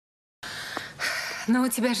Но у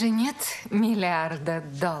тебя же нет $1 миллиарда.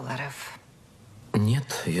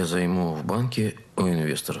 Нет, я займу в банке у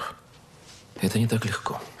инвесторов. Это не так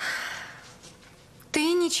легко.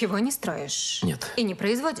 Ты ничего не строишь? Нет. И не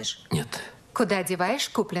производишь? Нет. Куда деваешь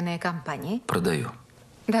купленные компании? Продаю.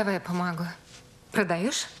 Давай я помогу.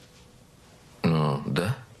 Продаешь? Ну,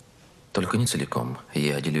 да. Только не целиком.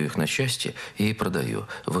 Я делю их на части и продаю.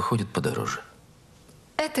 Выходит подороже.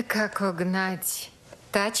 Это как угнать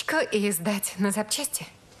тачку и сдать на запчасти?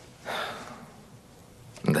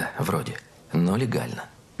 Да, вроде. Но легально.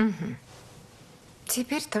 Угу.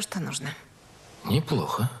 Теперь то, что нужно.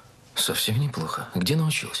 Неплохо. Совсем неплохо. Где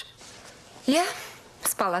научилась? Я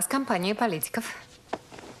спала с компанией политиков.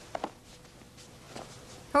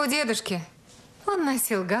 У дедушки. Он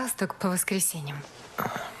носил галстук по воскресеньям.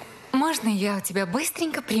 Можно я у тебя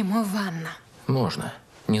быстренько приму ванну? Можно.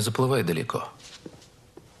 Не заплывай далеко.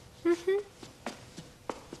 Угу.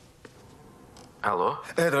 Алло?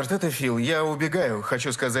 Эдвард, это Фил. Я убегаю.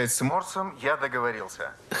 Хочу сказать, с Морсом я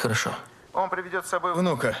договорился. Хорошо. Он приведет с собой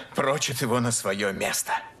внука, прочит его на свое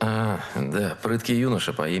место. Да, прыткий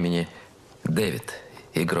юноша по имени Дэвид,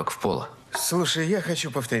 игрок в поло. Слушай, я хочу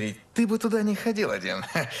повторить. Ты бы туда не ходил один.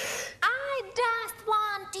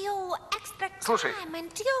 Слушай,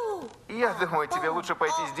 я думаю, тебе лучше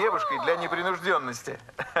пойти с девушкой для непринужденности.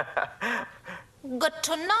 Good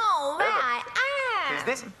to know where I am. Ты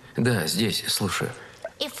здесь? Да, здесь, слушаю.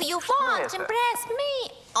 If you want to impress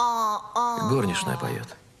me, Горничная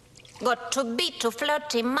поет. Got to be too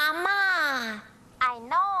flirty, mama. I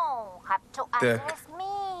know, have to Так, undress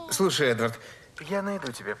me. слушай, Эдвард, я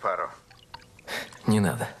найду тебе пару. Не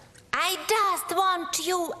надо. I just want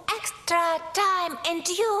you extra time and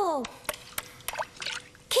you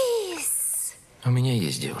kiss. У меня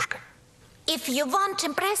есть девушка. If you want to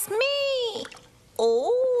impress me,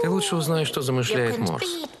 Ты лучше узнай, что замышляет you can't Морс.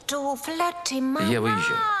 be too flirty, mama. Я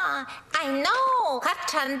выезжаю. I know, have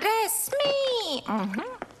to undress me.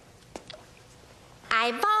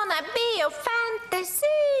 I wanna be your fantasy.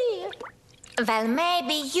 Well,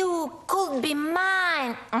 maybe you could be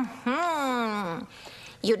mine.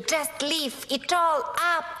 You just leave it all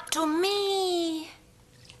up to me.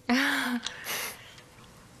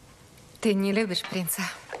 Ты не любишь принца?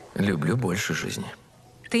 Люблю больше жизни.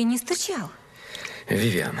 Ты не стучал?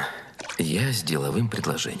 Вивиан, я с деловым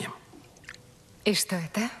предложением. И что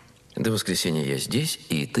это? До воскресенья я здесь,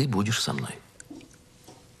 и ты будешь со мной.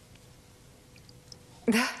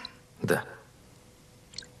 Да? Да.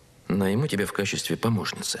 Найму тебя в качестве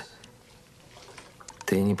помощницы.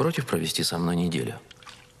 Ты не против провести со мной неделю?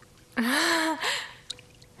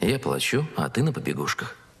 Я плачу, а ты на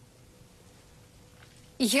побегушках.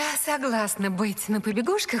 Я согласна быть на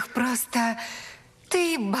побегушках, просто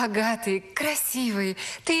ты богатый, красивый.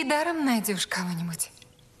 Ты и даром найдешь кого-нибудь.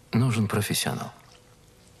 Нужен профессионал.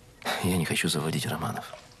 Я не хочу заводить романов.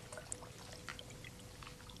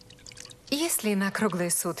 Если на круглые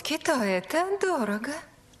сутки, то это дорого.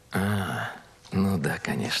 Ну да,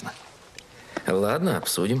 конечно. Ладно,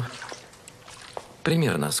 обсудим.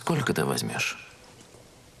 Примерно сколько ты возьмешь?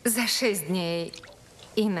 За 6 дней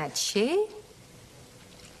и ночей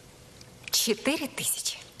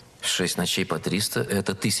 4000. 6 ночей по 300 –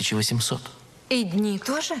 это 1800. И дни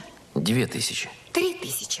тоже? 2000.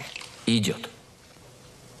 3000. Идет.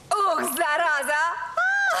 Ох, зараза!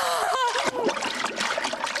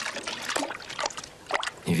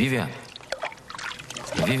 Вивиан.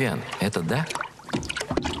 Вивиан, это да?